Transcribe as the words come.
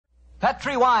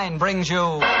Petri Wine brings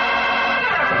you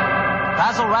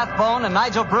Basil Rathbone and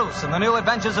Nigel Bruce in the new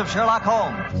adventures of Sherlock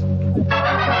Holmes.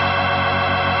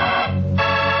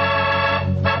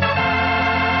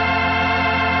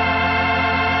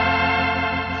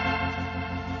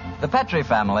 The Petri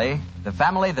family, the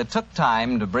family that took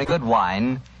time to bring good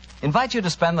wine, invite you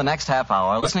to spend the next half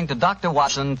hour listening to Dr.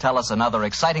 Watson tell us another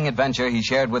exciting adventure he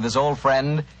shared with his old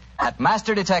friend at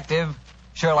Master Detective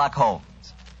Sherlock Holmes.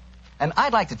 And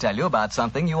I'd like to tell you about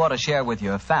something you ought to share with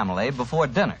your family before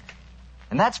dinner.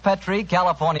 And that's Petri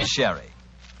California Sherry.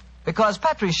 Because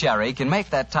Petri Sherry can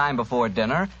make that time before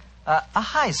dinner a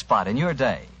high spot in your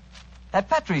day. That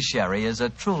Petri Sherry is a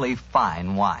truly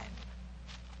fine wine.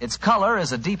 Its color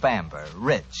is a deep amber,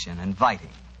 rich and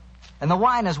inviting. And the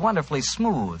wine is wonderfully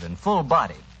smooth and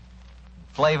full-bodied.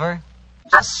 Flavor,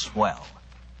 just swell.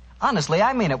 Honestly,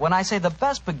 I mean it when I say the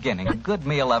best beginning a good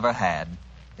meal ever had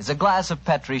is a glass of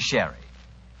Petri Sherry.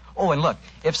 Oh, and look,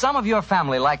 if some of your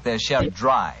family like their sherry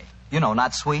dry,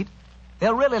 not sweet,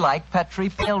 they'll really like Petri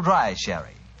Pale Dry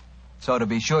Sherry. So to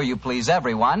be sure you please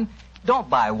everyone, don't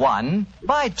buy one,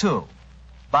 buy two.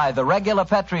 Buy the regular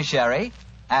Petri Sherry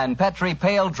and Petri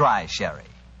Pale Dry Sherry.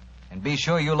 And be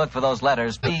sure you look for those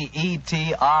letters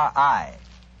P-E-T-R-I,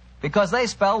 because they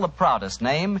spell the proudest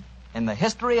name in the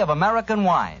history of American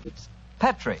wines,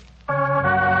 Petri.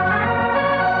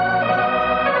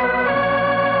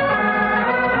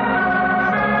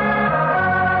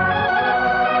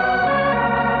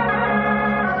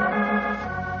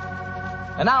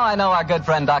 And now I know our good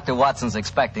friend Dr. Watson's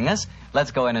expecting us. Let's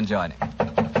go in and join him.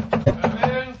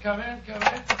 Come in.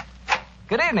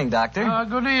 Good evening, Doctor.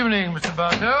 Good evening, Mr.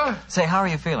 Bartell. Say, how are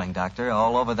you feeling, Doctor?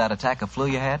 All over that attack of flu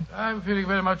you had? I'm feeling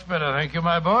very much better, thank you,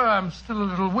 my boy. I'm still a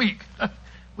little weak.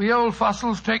 We old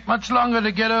fossils take much longer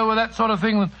to get over that sort of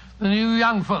thing than you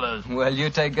young fellows. Well, you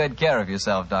take good care of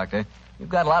yourself, Doctor. You've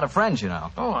got a lot of friends, you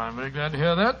know. Oh, I'm very glad to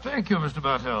hear that. Thank you, Mr.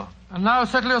 Bartell. And now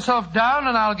settle yourself down,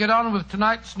 and I'll get on with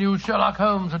tonight's new Sherlock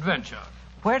Holmes adventure.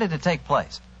 Where did it take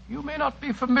place? You may not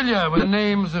be familiar with the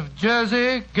names of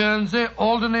Jersey, Guernsey,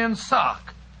 Alderney, and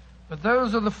Sark. But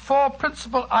those are the four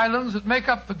principal islands that make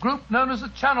up the group known as the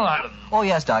Channel Islands. Oh,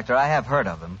 yes, Doctor, I have heard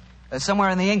of them. Somewhere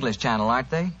in the English Channel, aren't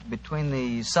they? Between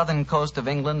the southern coast of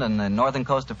England and the northern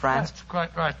coast of France? That's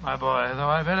quite right, my boy, though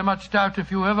I very much doubt if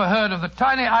you ever heard of the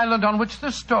tiny island on which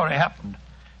this story happened.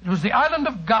 It was the island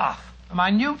of Garth, a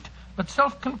minute but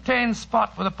self-contained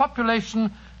spot with a population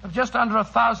of just under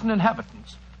 1,000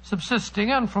 inhabitants,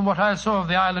 subsisting, and from what I saw of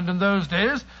the island in those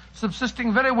days,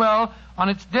 subsisting very well on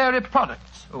its dairy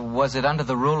products. Was it under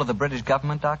the rule of the British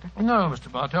government, Doctor? No,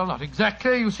 Mr. Bartell, not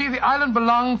exactly. You see, the island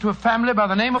belonged to a family by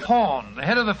the name of Horn. The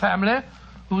head of the family,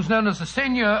 who was known as the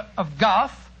Seigneur of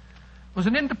Garth, was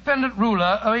an independent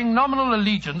ruler owing nominal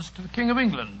allegiance to the King of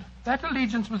England. That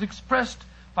allegiance was expressed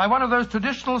by one of those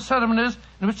traditional ceremonies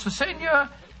in which the Seigneur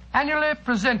annually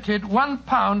presented 1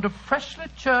 pound of freshly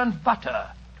churned butter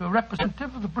to a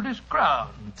representative of the British Crown.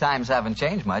 Times haven't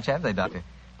changed much, have they, Doctor?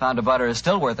 Pound of butter is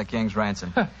still worth a king's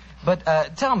ransom.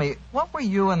 But tell me, what were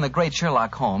you and the great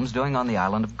Sherlock Holmes doing on the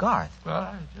island of Garth? Well,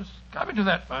 I just coming to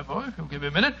that, my boy, if you'll give me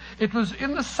a minute. It was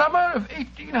in the summer of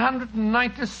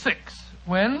 1896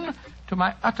 when, to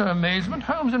my utter amazement,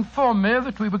 Holmes informed me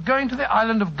that we were going to the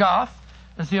island of Garth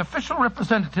as the official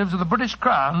representatives of the British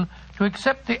Crown to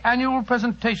accept the annual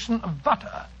presentation of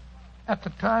butter. At the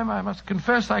time, I must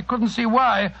confess, I couldn't see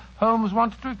why Holmes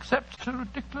wanted to accept such a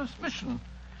ridiculous mission.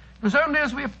 It was only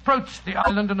as we approached the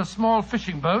island in a small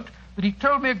fishing boat that he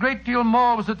told me a great deal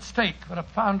more was at stake than 1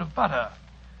 pound of butter.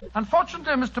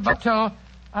 Unfortunately, Mr. Bartell,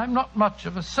 I'm not much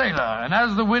of a sailor, and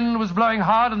as the wind was blowing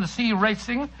hard and the sea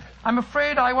racing, I'm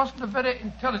afraid I wasn't a very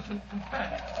intelligent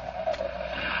companion.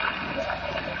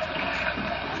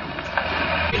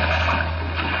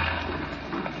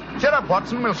 Cheer up,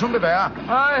 Watson. We'll soon be there.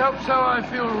 I hope so. I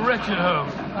feel wretched,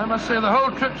 Holmes. I must say the whole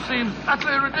trip seems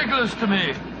utterly ridiculous to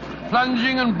me.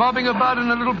 Plunging and bobbing about in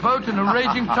a little boat in a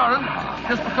raging torrent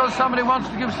just because somebody wants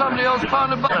to give somebody else a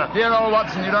pound of butter. Dear old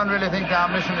Watson, you don't really think our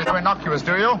mission is so innocuous,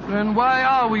 do you? Then why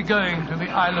are we going to the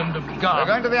island of Garth?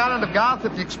 We're going to the island of Garth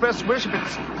at the express wish of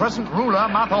its present ruler,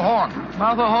 Martha Horn.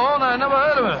 Martha Horn? I never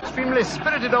heard of her. Extremely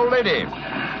spirited old lady.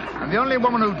 And the only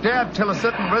woman who dared tell a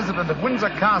certain resident of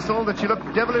Windsor Castle that she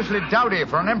looked devilishly dowdy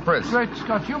for an empress. Great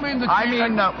Scott, you mean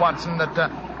that Watson, that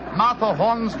Martha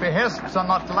Horn's behests are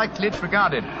not lightly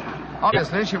disregarded.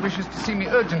 Obviously, she wishes to see me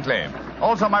urgently.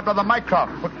 Also, my brother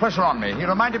Mycroft put pressure on me. He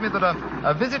reminded me that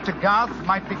a visit to Garth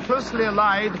might be closely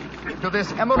allied to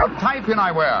this emerald tie pin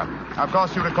I wear. Of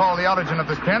course, you recall the origin of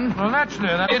this pin. Well, naturally.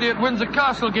 That idiot Windsor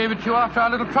Castle gave it to you after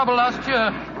our little trouble last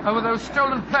year. over those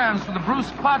stolen plans for the Bruce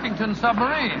Partington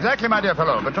submarine. Exactly, my dear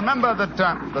fellow. But remember that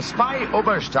the spy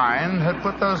Oberstein had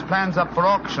put those plans up for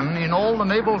auction in all the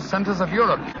naval centers of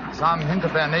Europe. Some hint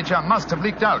of their nature must have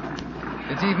leaked out.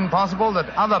 It's even possible that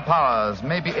other powers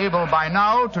may be able by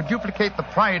now to duplicate the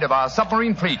pride of our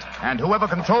submarine fleet. And whoever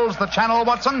controls the channel,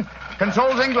 Watson,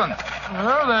 controls England.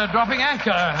 Well, they're dropping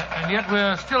anchor, and yet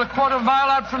we're still a quarter mile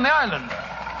out from the island.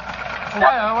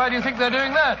 Why do you think they're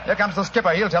doing that? Here comes the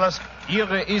skipper. He'll tell us.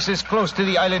 Here is as close to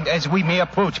the island as we may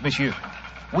approach, monsieur.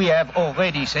 We have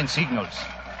already sent signals.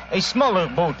 A smaller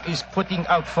boat is putting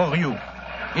out for you.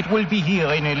 It will be here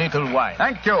in a little while.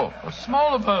 Thank you. A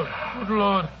smaller boat. Good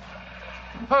Lord.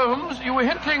 Holmes, you were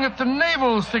hinting at the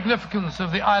naval significance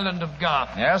of the island of Garth.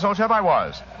 Yes, old chap, I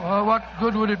was. Well, what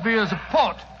good would it be as a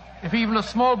port if even a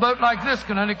small boat like this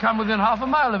can only come within half a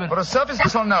mile of it? For a surface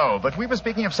vessel, no. But we were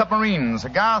speaking of submarines.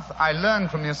 Garth, I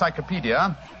learned from the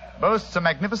encyclopedia, boasts a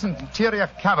magnificent interior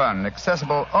cavern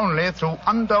accessible only through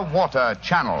underwater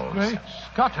channels. Great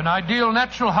Scott, an ideal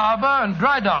natural harbor and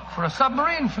dry dock for a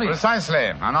submarine fleet. Precisely.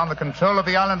 And on the control of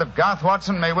the island of Garth,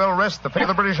 Watson, may well rest the fate of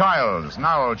the British Isles.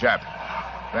 Now, old chap,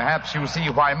 perhaps you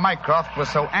see why Mycroft was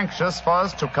so anxious for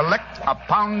us to collect a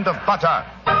pound of butter.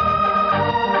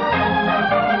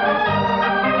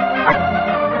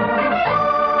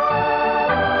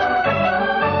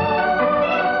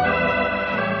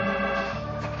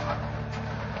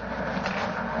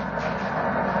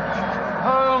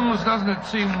 Holmes, doesn't it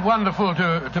seem wonderful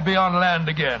to be on land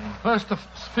again? First the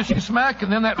fishing smack,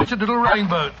 and then that wretched little rowing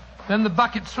boat. Then the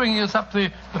bucket swinging us up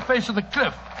the face of the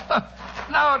cliff.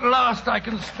 Now at last I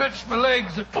can stretch my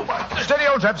legs. Steady,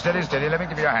 old chap, steady. Let me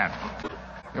give you a hand.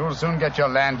 You'll soon get your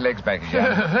land legs back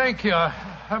again. Thank you.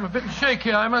 I'm a bit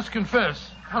shaky, I must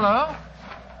confess. Hello?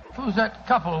 Who's that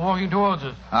couple walking towards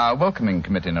us? Our welcoming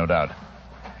committee, no doubt.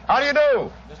 How do you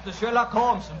do? Mr. Sherlock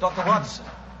Holmes and Dr. Watson.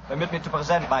 Permit me to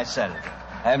present myself.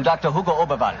 I am Dr. Hugo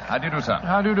Oberwald. How do you do, sir?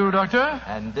 How do you do, Doctor?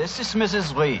 And this is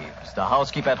Mrs. Reeves, the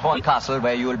housekeeper at Horn Castle,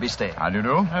 where you will be staying. How do you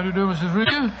do? How do you do, Mrs.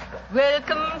 Reeves?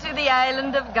 Welcome to the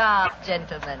island of Garth,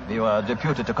 gentlemen. We were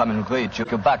deputed to come and greet you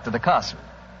back to the castle.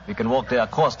 We can walk there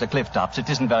across the cliff tops. It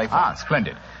isn't very far.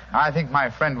 Splendid. I think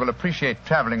my friend will appreciate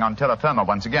traveling on terra firma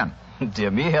once again. Dear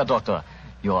me, Herr Doctor.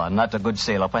 You are not a good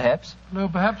sailor, perhaps? No,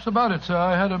 perhaps about it, sir.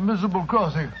 I had a miserable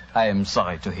crossing. I am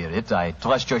sorry to hear it. I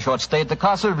trust your short stay at the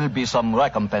castle will be some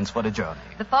recompense for the journey.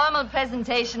 The formal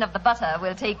presentation of the butter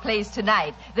will take place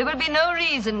tonight. There will be no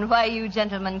reason why you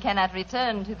gentlemen cannot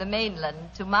return to the mainland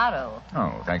tomorrow.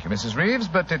 Oh, thank you, Mrs. Reeves,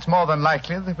 but it's more than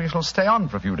likely that we shall stay on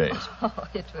for a few days. Oh,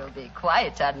 it will be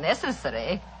quite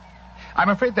unnecessary. I'm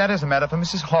afraid that is a matter for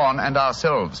Mrs. Horn and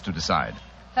ourselves to decide.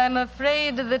 I'm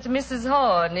afraid that Mrs.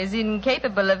 Horn is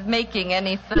incapable of making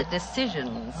any further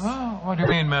decisions. Oh, what do you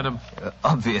mean, madam?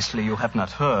 Obviously, you have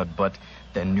not heard, but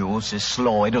the news is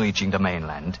slow in reaching the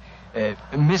mainland.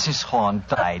 Mrs. Horn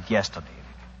died yesterday.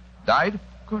 Died?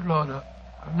 Good Lord. A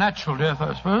natural death,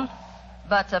 I suppose.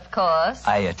 But, of course,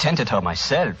 I attended her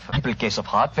myself. A simple case of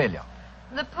heart failure.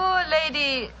 the poor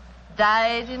lady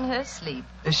died in her sleep.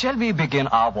 Shall we begin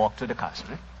our walk to the castle?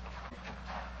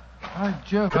 By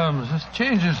Jove, Holmes, this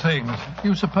changes things.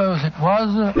 You suppose it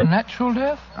was a natural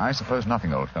death? I suppose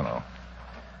nothing, old fellow.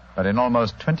 But in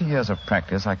almost 20 years of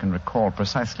practice, I can recall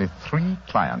precisely 3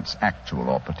 clients, actual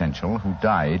or potential, who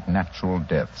died natural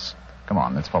deaths. Come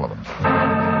on, let's follow them.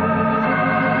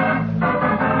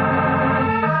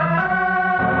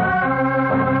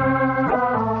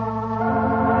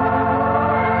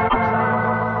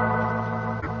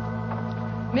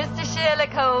 Mr. Sherlock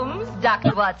Holmes,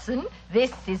 Dr. Watson,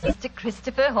 this is Mr.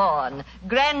 Christopher Horn,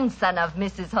 grandson of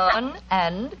Mrs. Horn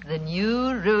and the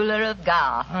new ruler of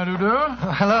Garth. How do you do?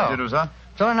 Hello. How do you do, sir?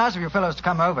 It's very nice of you fellows to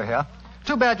come over here.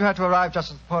 Too bad you had to arrive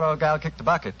just as the poor old gal kicked the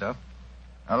bucket, though.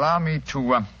 Allow me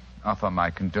to offer my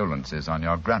condolences on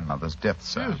your grandmother's death,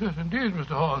 sir. Yes, indeed, Mr.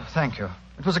 Horn. Thank you.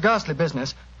 It was a ghastly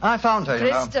business. I found her,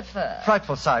 you know. Christopher.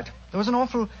 Frightful sight. There was an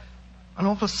awful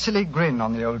silly grin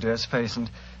on the old dear's face, and...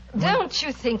 Don't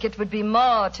you think it would be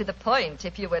more to the point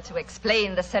if you were to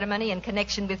explain the ceremony in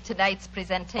connection with tonight's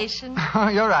presentation?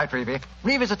 You're right, Reeve.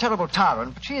 Reeve is a terrible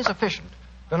tyrant, but she is efficient.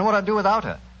 Don't know what I'd do without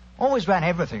her. Always ran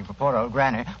everything for poor old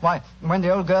Granny. Why, when the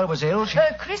old girl was ill, she...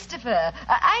 Christopher,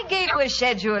 I gave you a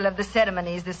schedule of the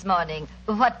ceremonies this morning.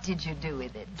 What did you do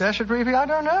with it? Dash it, Reeve, I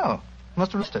don't know.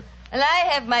 Must have missed it. And I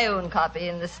have my own copy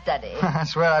in the study. I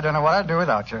swear I don't know what I'd do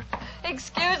without you.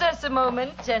 Excuse us a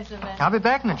moment, gentlemen. I'll be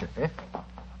back in a jiffy.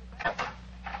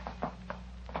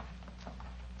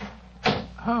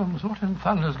 Holmes, what in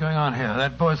thunder's going on here?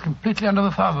 That boy's completely under the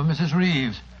thumb of Mrs.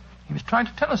 Reeves. He was trying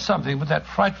to tell us something, but that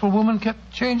frightful woman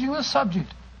kept changing the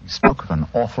subject. He spoke of an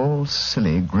awful,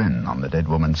 silly grin on the dead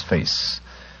woman's face.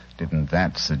 Didn't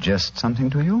that suggest something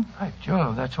to you? By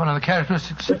Jove, that's one of the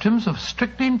characteristic symptoms of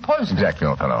strychnine poisoning. Exactly,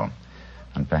 old fellow.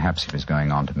 And perhaps he was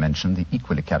going on to mention the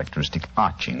equally characteristic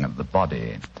arching of the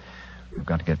body. We've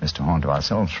got to get Mr. Horn to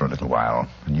ourselves for a little while,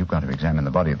 and you've got to examine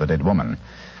the body of the dead woman.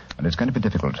 And it's going to be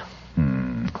difficult.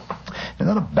 Is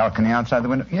that a balcony outside the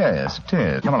window? Yes, it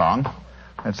is. Come along.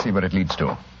 Let's see what it leads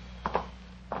to.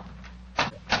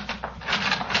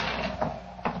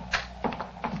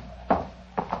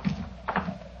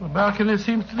 The balcony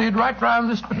seems to lead right round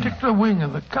this particular wing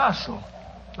of the castle.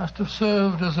 Must have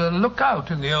served as a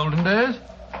lookout in the olden days.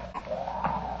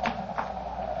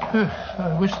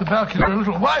 I wish the balcony were a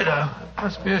little wider. It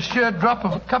must be a sheer drop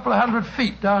of a couple of 100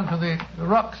 feet down to the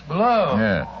rocks below.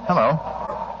 Yeah.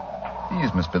 Hello.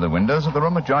 These must be the windows of the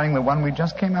room adjoining the one we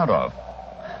just came out of.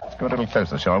 Let's go a little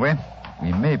closer, shall we?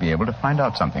 We may be able to find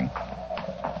out something.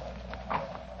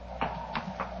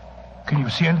 Can you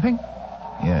see anything?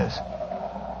 Yes.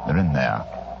 They're in there.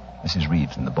 Mrs.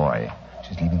 Reeves and the boy.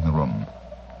 She's leaving the room.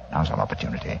 Now's our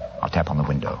opportunity. I'll tap on the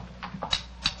window.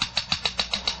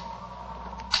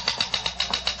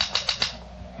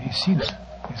 He's seen it.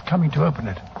 He's coming to open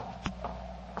it.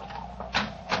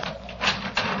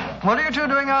 What are you two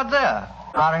doing out there?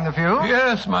 Admiring the view?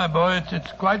 Yes, my boy.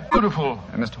 It's quite beautiful.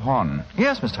 Mr. Horn.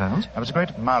 Yes, Mr. Holmes. I was a great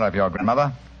admirer of your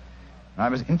grandmother. I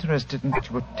was interested in what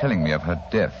you were telling me of her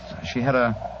death. She had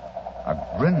a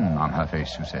grin on her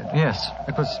face, you said. Yes,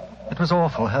 it was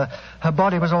awful. Her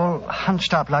body was all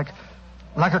hunched up like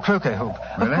a croquet hoop.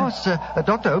 Really? Of course,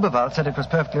 Dr. Oberwald said it was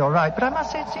perfectly all right, but I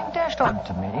must say it seemed dashed odd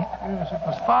to me. Yes, it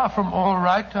was far from all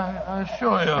right, I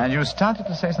assure you. And you started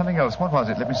to say something else. What was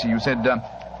it? Let me see. You said,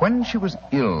 when she was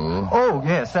ill... Oh,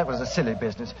 yes, that was a silly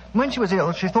business. When she was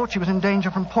ill, she thought she was in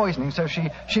danger from poisoning, so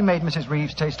she made Mrs.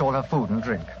 Reeves taste all her food and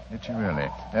drink. Did she really?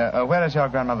 Where is your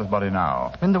grandmother's body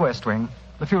now? In the West Wing.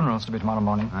 The funeral's to be tomorrow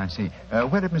morning. I see.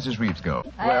 Where did Mrs. Reeves go?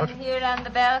 I'm here on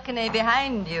the balcony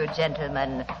behind you,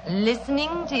 gentlemen,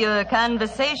 listening to your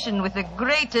conversation with the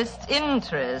greatest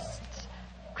interest.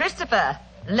 Christopher,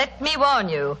 let me warn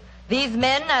you. These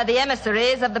men are the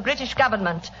emissaries of the British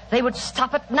government. They would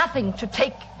stop at nothing to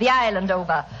take the island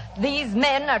over. These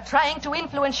men are trying to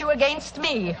influence you against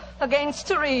me, against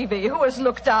Reevy, who has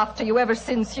looked after you ever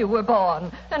since you were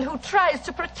born, and who tries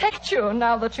to protect you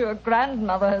now that your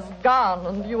grandmother has gone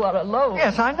and you are alone.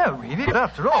 Yes, I know, Reevy, but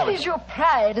after all... That is your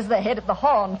pride as the head of the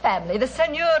Horn family, the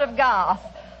Seigneur of Garth.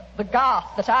 The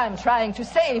Garth that I'm trying to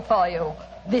save for you.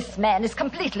 This man is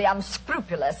completely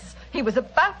unscrupulous. He was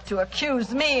about to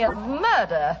accuse me of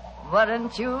murder.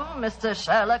 Weren't you, Mr.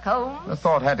 Sherlock Holmes? The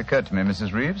thought had occurred to me,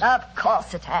 Mrs. Reeves. Of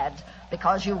course it had,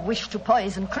 because you wished to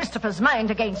poison Christopher's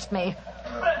mind against me.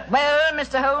 Well,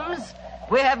 Mr. Holmes,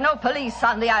 we have no police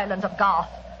on the island of Garth.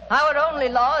 Our only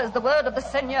law is the word of the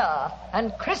Seigneur,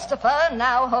 and Christopher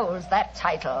now holds that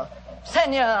title.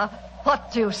 Seigneur,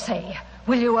 what do you say?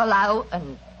 Will you allow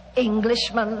an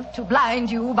Englishman to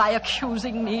blind you by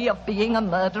accusing me of being a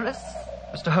murderess?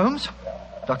 Mr. Holmes,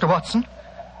 Dr. Watson,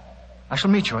 I shall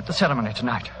meet you at the ceremony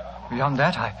tonight. Beyond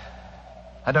that,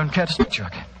 I don't care to speak to you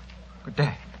again. Good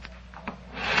day.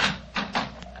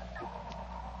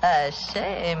 A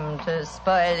shame to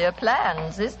spoil your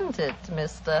plans, isn't it,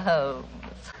 Mr. Holmes?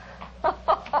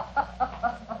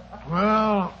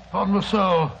 Well, upon my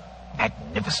soul.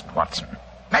 Magnificent, Watson.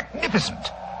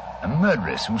 Magnificent. A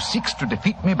murderess who seeks to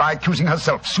defeat me by accusing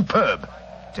herself. Superb.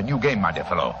 It's a new game, my dear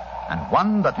fellow, and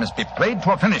one that must be played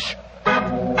to a finish.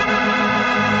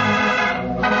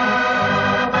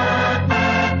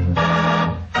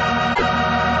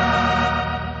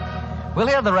 We'll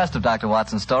hear the rest of Dr.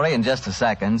 Watson's story in just a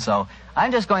second, so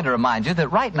I'm just going to remind you that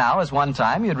right now is one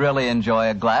time you'd really enjoy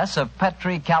a glass of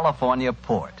Petri California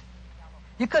Port.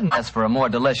 You couldn't ask for a more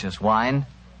delicious wine.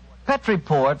 Petri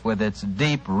Port, with its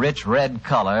deep, rich red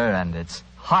color and its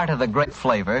heart of the grape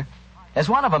flavor, is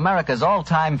one of America's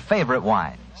all-time favorite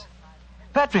wines.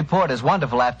 Petri Port is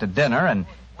wonderful after dinner and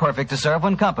perfect to serve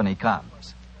when company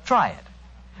comes. Try it.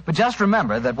 But just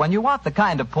remember that when you want the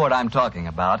kind of port I'm talking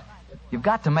about, you've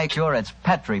got to make sure it's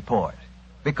Petri Port,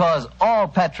 because all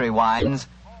Petri wines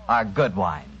are good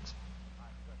wines.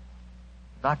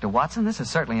 Dr. Watson, this is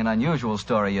certainly an unusual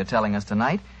story you're telling us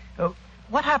tonight.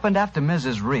 What happened after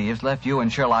Mrs. Reeves left you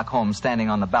and Sherlock Holmes standing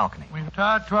on the balcony? We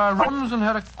retired to our rooms and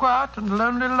had a quiet and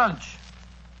lonely lunch.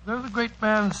 Though the great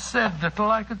man said little,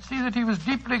 I could see that he was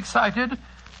deeply excited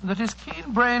and that his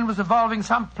keen brain was evolving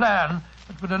some plan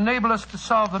that would enable us to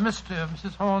solve the mystery of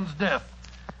Mrs. Horn's death.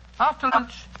 After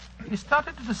lunch, he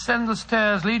started to descend the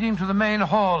stairs leading to the main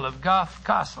hall of Garth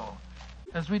Castle.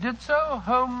 As we did so,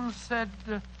 Holmes said...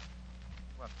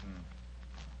 Watson,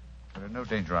 We're in no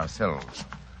danger ourselves.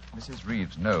 Mrs.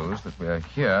 Reeves knows that we're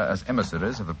here as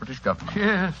emissaries of the British government.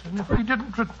 Yes, and if we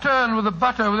didn't return with the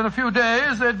butter within a few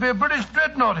days, there'd be a British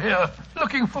dreadnought here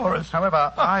looking for us.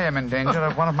 However, I am in danger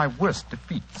of one of my worst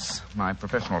defeats. My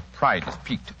professional pride is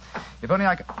piqued. If only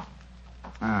I could...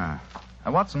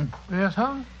 Watson. Yes,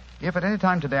 Holmes? If at any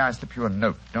time today I slip you a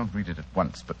note, don't read it at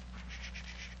once, but... Shh.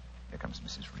 Here comes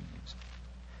Mrs.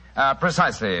 Reeves.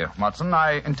 Precisely, Watson.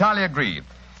 I entirely agree.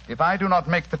 If I do not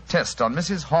make the test on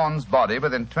Mrs. Horn's body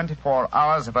within 24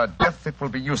 hours of her death, it will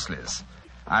be useless.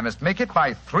 I must make it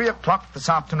by 3 o'clock this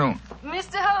afternoon.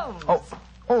 Mr. Holmes.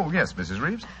 Oh, yes, Mrs.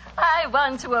 Reeves. I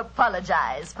want to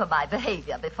apologize for my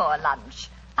behavior before lunch.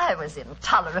 I was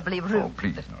intolerably rude. Oh,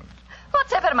 please, no.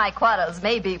 Whatever my quarrels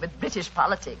may be with British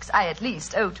politics, I at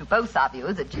least owe to both of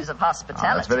you the dues of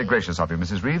hospitality. That's very gracious of you,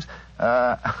 Mrs. Reeves.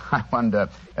 I wonder,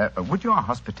 would your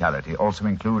hospitality also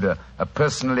include a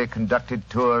personally conducted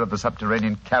tour of the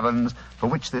subterranean caverns for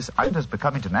which this island has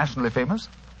become internationally famous?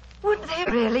 Would they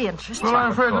really interest you? Well,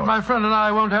 I'm afraid that my friend and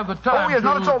I won't have the time. Oh, yes,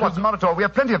 not at all, Watson, not at all. We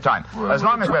have plenty of time, as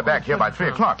long as we're back here by 3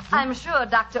 o'clock. I'm sure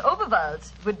Dr.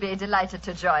 Oberwald would be delighted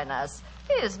to join us.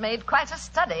 He has made quite a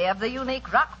study of the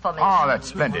unique rock formation. Oh, that's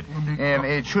splendid.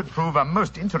 It should prove a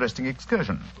most interesting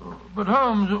excursion. But,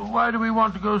 Holmes, why do we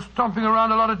want to go stomping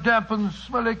around a lot of damp and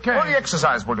smelly caves? Well, the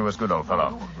exercise will do us good, old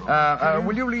fellow.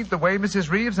 Will you lead the way, Mrs.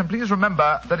 Reeves? And please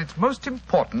remember that it's most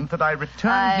important that I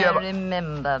return here... I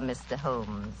remember, Mr.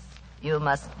 Holmes. You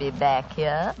must be back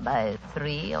here by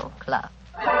 3 o'clock.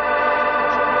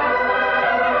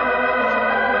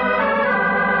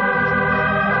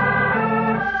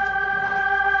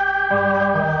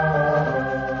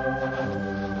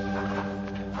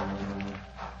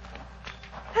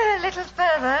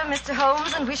 Mr.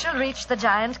 Holmes, and we shall reach the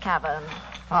giant cavern.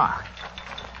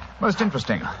 Most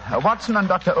interesting. Watson and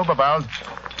Dr. Oberwald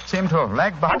seem to have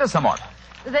lagged behind us somewhat.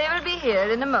 They will be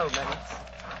here in a moment.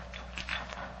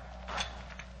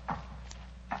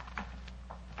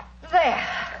 There.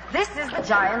 This is the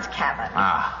giant cavern.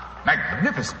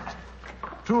 Magnificent.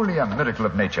 Truly a miracle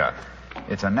of nature.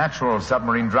 It's a natural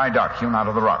submarine dry dock hewn out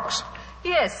of the rocks.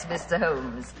 Yes, Mr.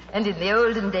 Holmes. And in the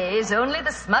olden days, only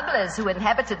the smugglers who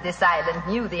inhabited this island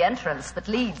knew the entrance that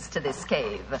leads to this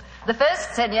cave. The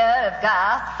first seigneur of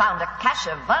Garth found a cache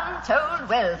of untold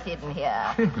wealth hidden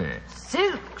here. Really?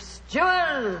 Silks,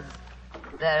 jewels.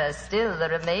 There are still the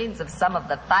remains of some of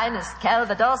the finest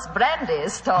Calvados brandy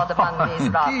stored among these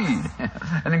rocks. Indeed.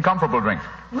 An incomparable drink.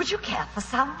 Would you care for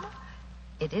some?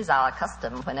 It is our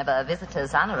custom whenever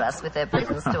visitors honor us with their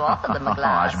presence to offer them a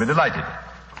glass. I should be delighted.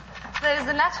 There is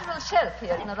a natural shelf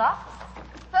here in the rocks.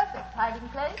 Perfect hiding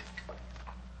place.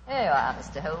 Here you are,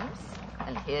 Mr. Holmes.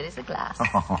 And here is a glass.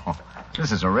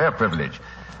 This is a rare privilege.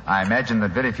 I imagine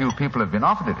that very few people have been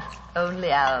offered it.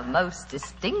 Only our most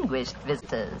distinguished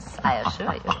visitors, I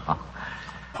assure you.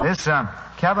 This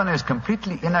cavern is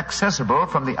completely inaccessible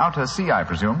from the outer sea, I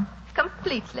presume.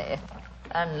 Completely.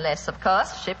 Unless, of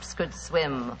course, ships could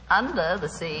swim under the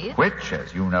sea. Which,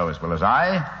 as you know as well as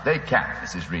I, they can,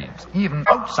 Mrs. Reeves. Even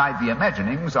outside the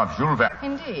imaginings of Jules Verne.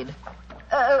 Indeed.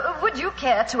 Would you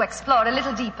care to explore a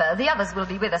little deeper? The others will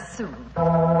be with us soon.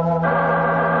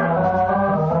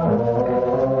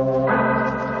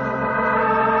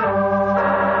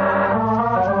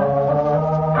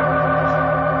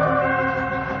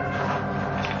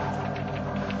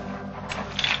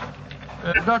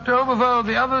 Dr. Oberwald,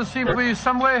 the others seem to be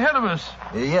some way ahead of us.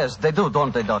 Yes, they do,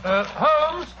 don't they, Doctor?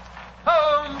 Holmes?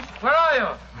 Holmes, where are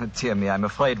you? Dear me, I'm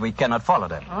afraid we cannot follow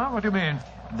them. What do you mean?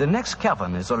 The next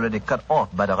cavern is already cut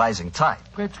off by the rising tide.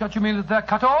 Great Scott, you mean that they're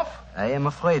cut off? I am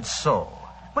afraid so.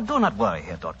 But do not worry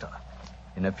here, Doctor.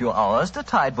 In a few hours, the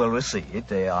tide will recede.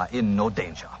 They are in no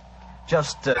danger.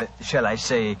 Just, shall I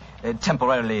say,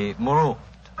 temporarily marooned.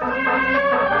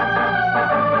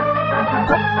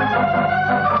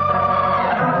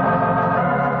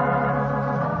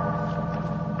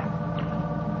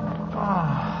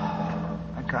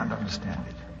 I can't understand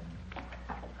it.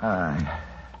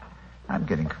 I'm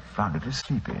getting confoundedly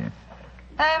sleepy.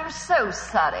 I'm so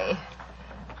sorry.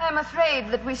 I'm afraid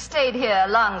that we stayed here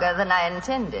longer than I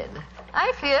intended.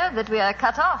 I fear that we are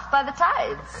cut off by the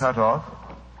tides. Cut off?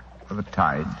 By the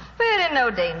tide? We're in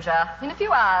no danger. In a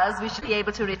few hours, we should be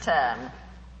able to return.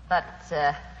 But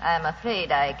I'm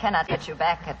afraid I cannot get you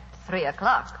back at 3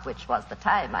 o'clock, which was the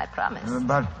time I promised.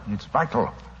 But it's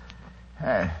vital.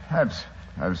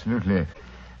 Absolutely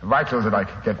vital that I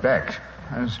could get back.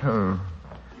 I'm so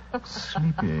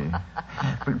sleepy.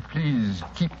 But please,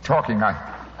 keep talking. I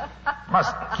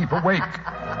must keep awake.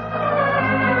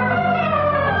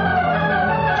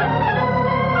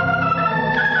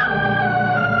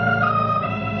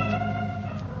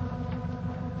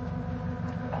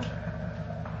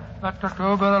 Dr.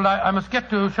 Oberl, I must get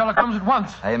to Sherlock Holmes at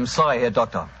once. I am sorry, Herr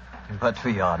Doctor, but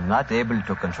we are not able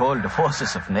to control the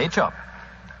forces of nature.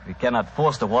 We cannot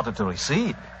force the water to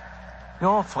recede.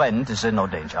 Your friend is in no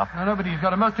danger. No, but he's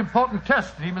got a most important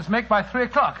test that he must make by 3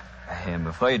 o'clock. I am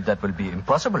afraid that will be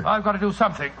impossible. I've got to do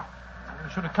something. I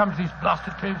should have come to these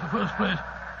blasted caves in the first place.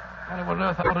 I don't know what on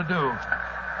earth I ought to do.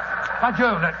 By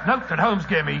Jove, that note that Holmes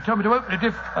gave me, he told me to open it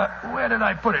if... where did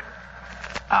I put it?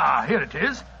 Ah, here it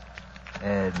is.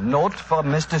 A note from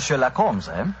Mr. Sherlock Holmes,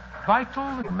 eh?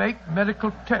 Vital to make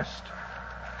medical test.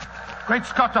 Great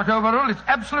Scott, Dr. Overall, it's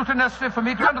absolutely necessary for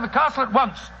me to come to the castle at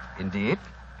once. Indeed.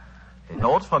 A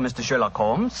note from Mr. Sherlock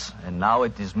Holmes, and now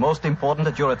it is most important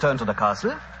that you return to the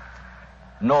castle.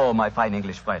 No, my fine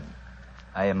English friend.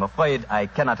 I am afraid I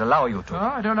cannot allow you to. Oh,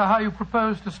 I don't know how you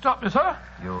propose to stop me, sir.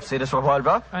 You see this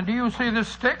revolver? And do you see this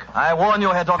stick? I warn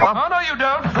you, Herr Doctor. Oh, no, you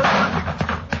don't.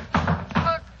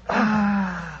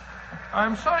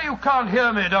 I'm sorry you can't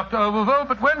hear me, Dr. Overville,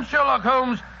 but when Sherlock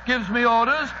Holmes gives me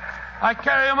orders, I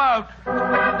carry them out.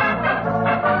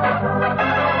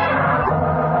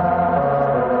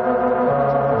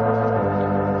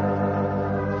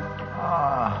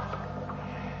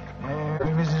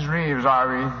 Mrs. Reeves, are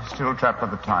we still trapped by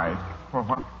the tide? Well,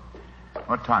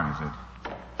 what time is it?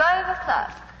 5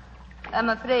 o'clock. I'm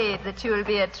afraid that you will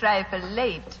be a trifle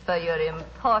late for your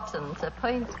important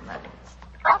appointment.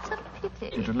 What a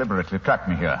pity. You deliberately trapped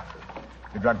me here.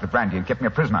 You drugged the brandy and kept me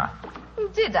a prisoner.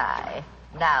 Did I?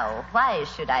 Now, why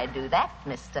should I do that,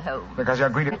 Mr. Holmes? Because you're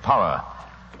greedy of power.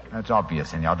 That's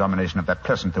obvious in your domination of that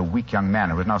pleasant though weak young man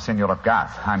who is now Senor of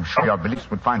Garth. I'm sure your beliefs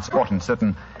would find support in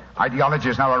certain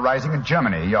ideologies now arising in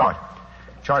Germany. Your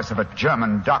choice of a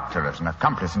German doctor as an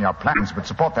accomplice in your plans would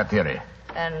support that theory.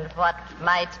 And what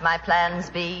might my plans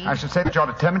be? I should say that you're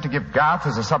determined to give Garth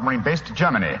as a submarine base to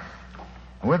Germany.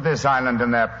 With this island in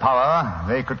their power,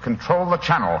 they could control the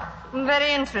channel.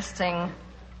 Very interesting.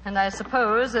 And I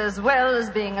suppose, as well as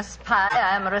being a spy,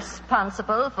 I am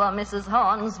responsible for Mrs.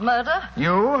 Horn's murder?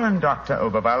 You and Dr.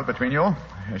 Oberwald between you.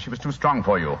 She was too strong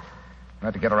for you. You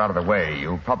had to get her out of the way.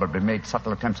 You probably made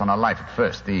subtle attempts on her life at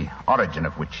first, the origin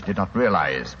of which you did not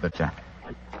realize, but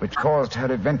which caused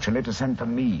her eventually to send for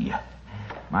me.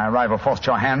 My arrival forced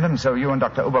your hand, and so you and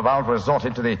Dr. Oberwald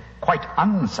resorted to the quite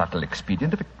unsubtle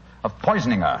expedient of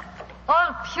poisoning her.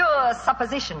 All pure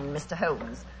supposition, Mr.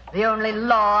 Holmes. The only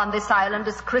law on this island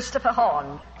is Christopher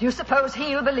Horn. Do you suppose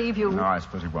he'll believe you? No, I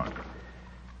suppose he won't.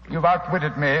 You've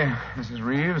outwitted me, Mrs.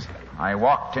 Reeves. I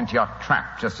walked into your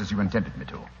trap just as you intended me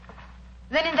to.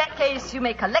 Then in that case, you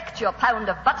may collect your pound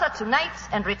of butter tonight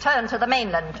and return to the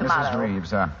mainland tomorrow. Mrs.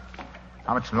 Reeves,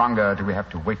 how much longer do we have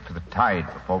to wait for the tide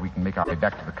before we can make our way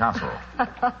back to the castle?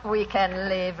 We can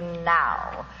leave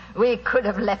now. We could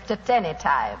have left at any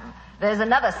time. There's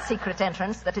another secret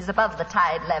entrance that is above the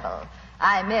tide level.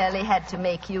 I merely had to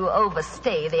make you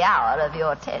overstay the hour of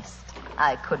your test.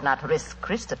 I could not risk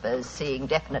Christopher's seeing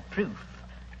definite proof.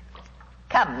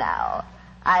 Come now.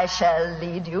 I shall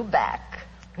lead you back.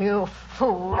 You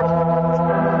fool.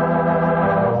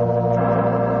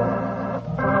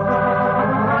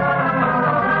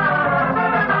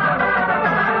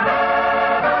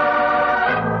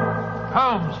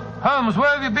 Holmes, where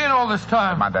have you been all this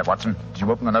time? Mind that, Watson. Did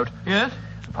you open the note? Yes.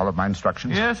 Followed my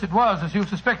instructions? Yes, it was, as you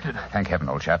suspected. Thank heaven,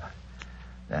 old chap.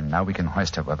 Then now we can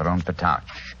hoist her with our own petard.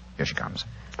 Here she comes.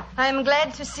 I'm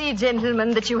glad to see,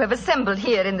 gentlemen, that you have assembled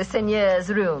here in the seigneur's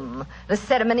room. The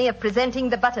ceremony of presenting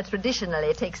the butter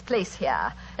traditionally takes place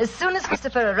here. As soon as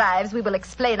Christopher arrives, we will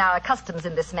explain our customs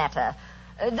in this matter.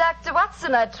 Dr.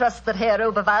 Watson, I trust that Herr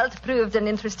Oberwald proved an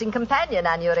interesting companion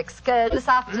on your excursion this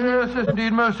afternoon. Yes,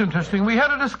 indeed, most interesting. We had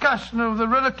a discussion of the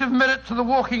relative merits of the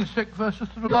walking stick versus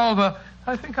the revolver.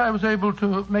 I think I was able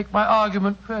to make my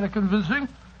argument fairly convincing.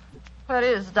 Where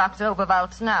is Dr.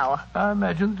 Oberwald now? I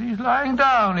imagine he's lying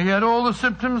down. He had all the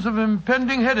symptoms of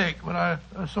impending headache when I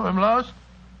saw him last.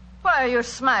 Why are you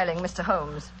smiling, Mr.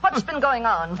 Holmes? What's been going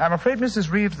on? I'm afraid,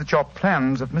 Mrs. Reeves, that your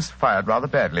plans have misfired rather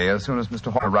badly. As soon as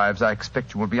Mr. Horn arrives, I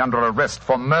expect you will be under arrest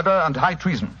for murder and high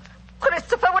treason.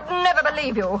 Christopher would never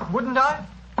believe you. Wouldn't I?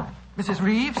 Mrs.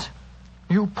 Reeves,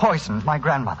 you poisoned my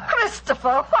grandmother.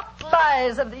 Christopher, what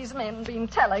lies have these men been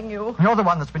telling you? You're the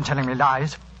one that's been telling me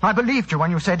lies. I believed you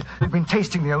when you said you'd been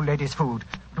tasting the old lady's food.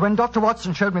 But when Dr.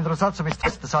 Watson showed me the results of his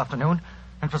test this afternoon,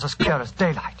 it was as clear as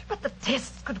daylight. But the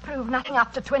tests could prove nothing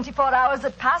after 24 hours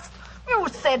had passed. You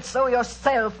said so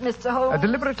yourself, Mr. Holmes. A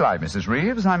deliberate lie, Mrs.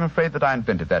 Reeves. I'm afraid that I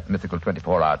invented that mythical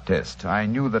 24-hour test. I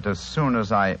knew that as soon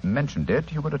as I mentioned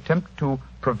it, you would attempt to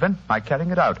prevent my carrying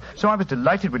it out. So I was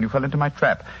delighted when you fell into my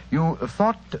trap. You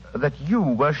thought that you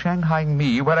were shanghaiing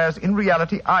me, whereas in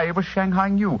reality I was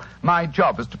shanghaiing you. My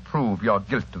job is to prove your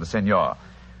guilt to the senor.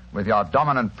 With your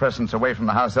dominant presence away from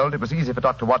the household, it was easy for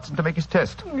Dr. Watson to make his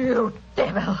test. You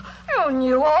devil. You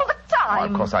knew all the time. Well,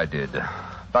 of course I did.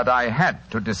 But I had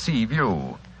to deceive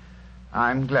you.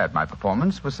 I'm glad my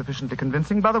performance was sufficiently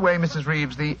convincing. By the way, Mrs.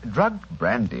 Reeves, the drugged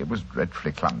brandy was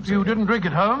dreadfully clumsy. You didn't drink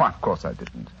it home? Why, of course I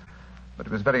didn't. But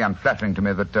it was very unflattering to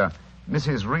me that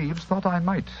Mrs. Reeves thought I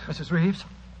might. Mrs. Reeves,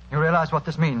 you realize what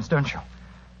this means, don't you?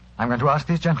 I'm going to ask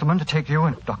these gentlemen to take you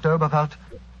and Dr. Oberwald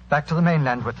back to the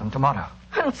mainland with them tomorrow.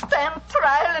 And stand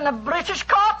trial in a British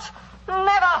court?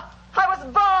 Never. I was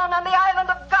born on the island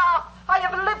of Garth. I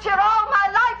have lived here all my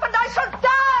life, and I shall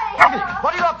die.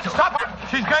 What are you up to? Stop!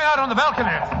 She's going out on the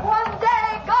balcony. One day,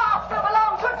 Garth will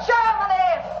belong to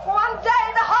Germany. One day,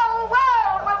 the whole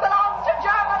world will belong to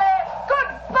Germany.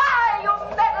 Goodbye, you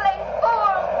meddling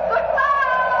fool.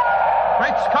 Goodbye.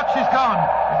 Great Scott, she's gone.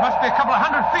 It must be a couple of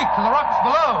 100 feet to the rocks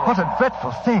below. What a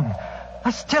dreadful thing.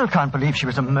 I still can't believe she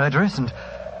was a murderess and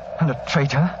a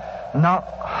traitor. Now,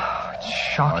 it's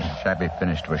shocking. A shabby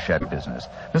finish to a shabby business.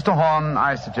 Mr. Horn,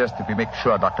 I suggest that we make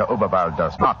sure Dr. Oberwald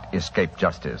does not escape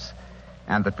justice,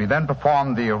 and that we then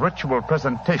perform the ritual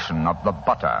presentation of the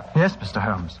butter. Yes, Mr.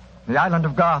 Holmes. The island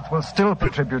of Garth will still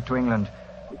contribute to England,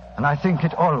 and I think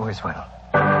it always will.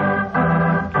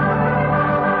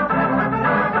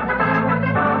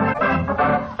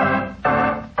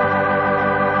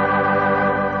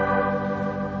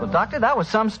 Well, Doctor, that was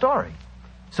some story.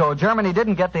 So Germany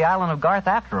didn't get the island of Garth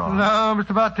after all. No,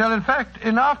 Mr. Bartell. In fact,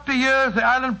 in after years, the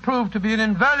island proved to be an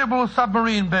invaluable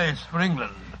submarine base for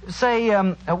England. Say,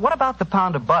 what about the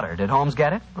pound of butter? Did Holmes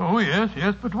get it? Oh,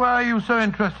 yes. But why are you so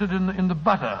interested in the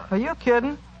butter? Are you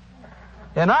kidding?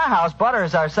 In our house, butter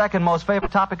is our second most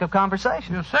favorite topic of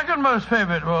conversation. Your second most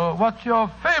favorite? Well, what's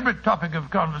your favorite topic of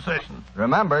conversation?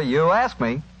 Remember, you asked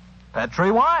me.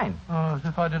 Petri wine. Oh, as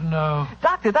if I didn't know.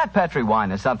 Doctor, that Petri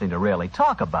wine is something to really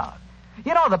talk about.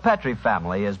 You know, the Petri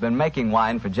family has been making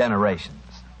wine for generations.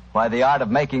 Why, the art of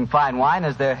making fine wine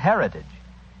is their heritage,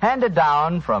 handed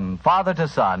down from father to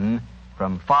son,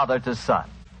 from father to son.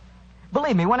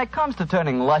 Believe me, when it comes to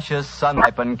turning luscious,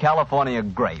 sun-ripened California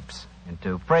grapes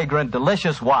into fragrant,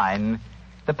 delicious wine,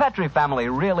 the Petri family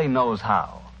really knows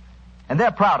how. And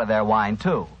they're proud of their wine,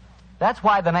 too. That's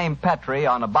why the name Petri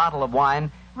on a bottle of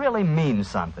wine really means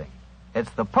something. It's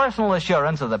the personal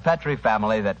assurance of the Petri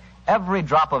family that every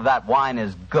drop of that wine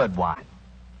is good wine.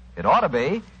 It ought to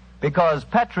be, because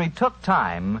Petri took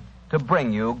time to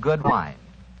bring you good wine.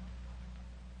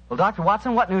 Well, Dr.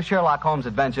 Watson, what new Sherlock Holmes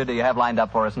adventure do you have lined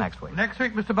up for us next week? Next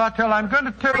week, Mr. Bartell, I'm going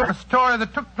to tell you a story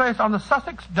that took place on the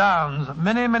Sussex Downs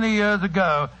many, many years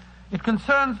ago. It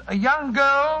concerns a young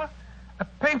girl, a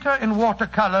painter in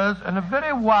watercolors, and a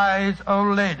very wise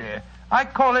old lady. I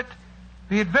call it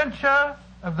The Adventure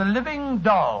of the Living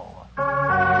Doll.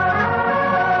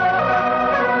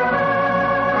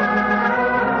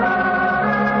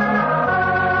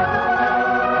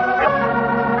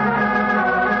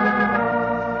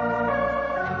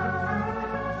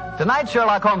 Tonight's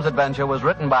Sherlock Holmes adventure was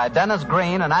written by Dennis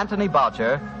Green and Anthony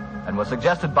Boucher and was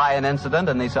suggested by an incident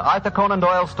in the Sir Arthur Conan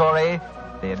Doyle story,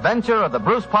 The Adventure of the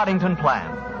Bruce Partington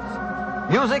Plans.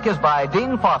 Music is by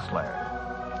Dean Fosler.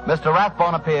 Mr.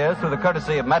 Rathbone appears through the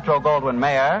courtesy of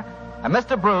Metro-Goldwyn-Mayer, and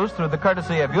Mr. Bruce through the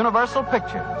courtesy of Universal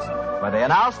Pictures, where they are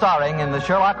now starring in the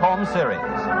Sherlock Holmes series.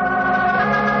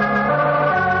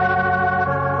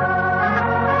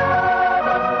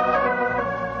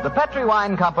 The Petri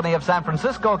Wine Company of San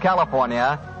Francisco,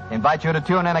 California, invite you to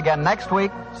tune in again next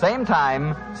week, same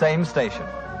time, same station.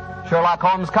 Sherlock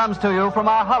Holmes comes to you from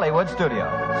our Hollywood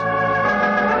studios.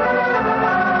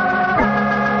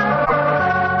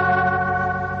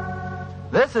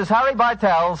 This is Harry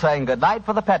Bartell saying goodnight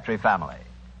for the Petri family.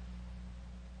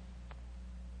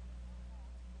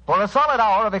 For a solid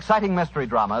hour of exciting mystery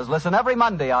dramas, listen every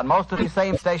Monday on most of these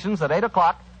same stations at 8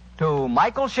 o'clock to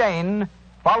Michael Shayne,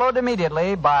 followed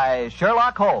immediately by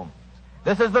Sherlock Holmes.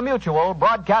 This is the Mutual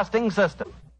Broadcasting System.